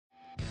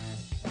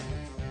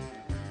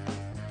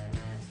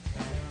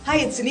Hi,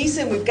 it's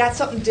Anissa, and we've got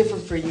something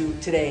different for you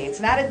today. It's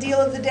not a deal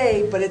of the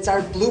day, but it's our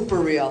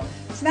blooper reel.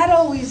 It's not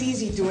always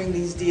easy doing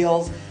these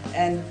deals,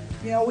 and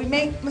you know, we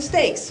make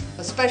mistakes,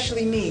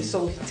 especially me.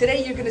 So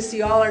today you're gonna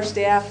see all our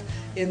staff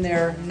in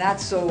their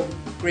not so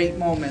great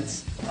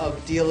moments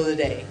of deal of the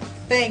day.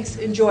 Thanks,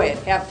 enjoy it,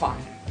 have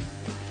fun.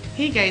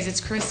 Hey guys,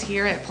 it's Chris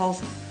here at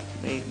Pulse.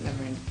 Wait,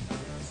 never mind.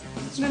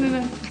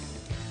 No.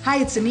 Hi,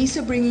 it's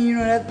Anissa bringing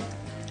you another.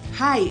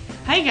 Hi.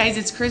 Hi guys,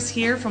 it's Chris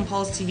here from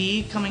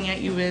PulseTV coming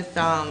at you with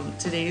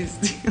today's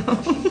deal.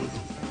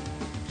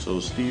 So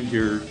Steve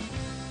here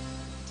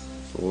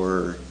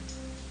for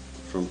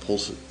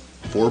PulseTV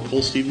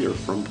or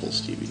from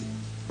PulseTV?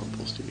 From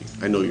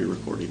PulseTV. I know you're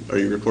recording. Are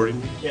you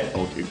recording? Yeah.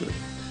 Okay, good.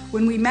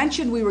 When we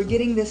mentioned we were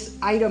getting this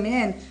item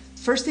in,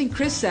 first thing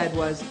Chris said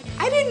was,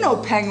 I didn't know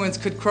penguins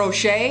could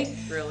crochet.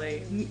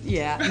 Really?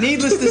 Yeah,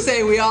 needless to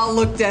say, we all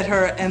looked at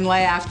her and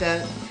laughed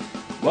at.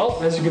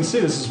 Well, as you can see,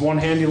 this is one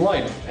handy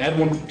light. Add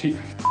one to...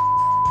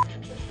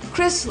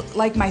 Chris,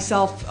 like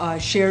myself,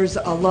 shares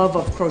a love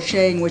of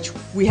crocheting, which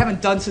we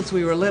haven't done since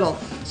we were little.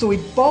 So we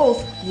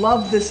both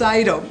love this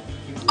item.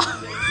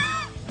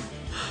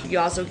 You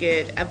also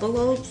get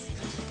envelopes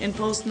and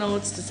post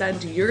notes to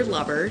send to your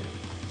lover.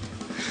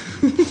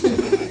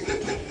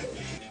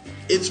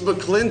 It's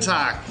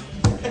McClintock.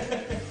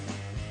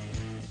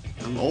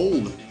 I'm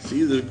old.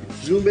 See,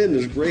 zoom in,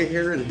 there's gray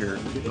hair in here.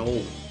 I'm getting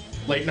old.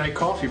 Late night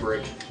coffee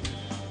break.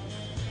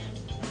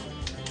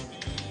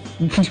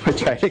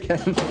 Try it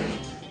again.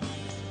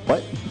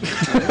 What?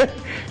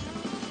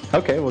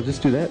 Okay, we'll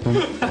just do that then.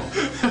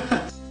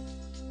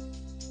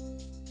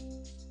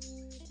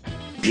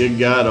 You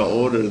gotta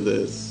order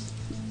this.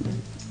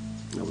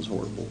 That was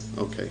horrible.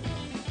 Okay.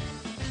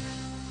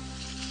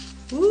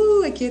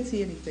 Ooh, I can't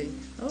see anything.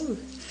 Oh.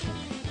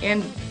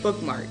 And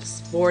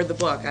bookmarks for the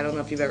book. I don't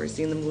know if you've ever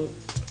seen the movie.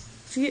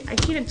 See, I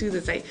can't do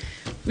this.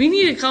 We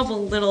need a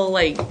couple little,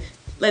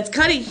 let's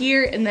cut it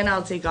here and then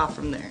I'll take off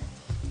from there.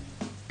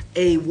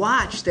 A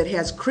watch that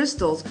has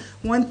crystals.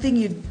 One thing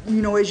you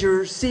know as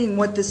you're seeing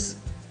what this.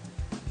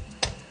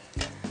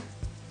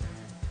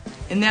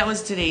 And that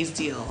was today's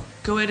deal.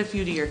 Go add a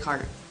few to your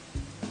cart.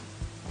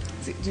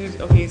 Dude,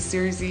 okay,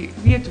 seriously,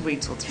 we have to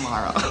wait till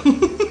tomorrow.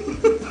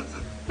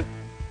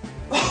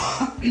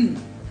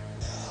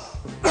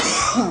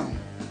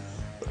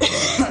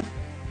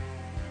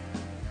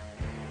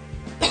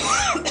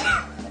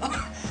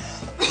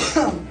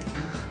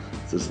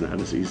 It's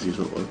not as easy as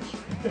it looks.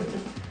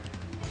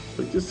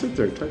 Like, just sit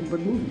there talking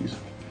about movies.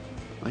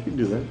 I can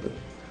do that, but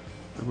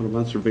I want them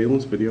on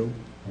surveillance video.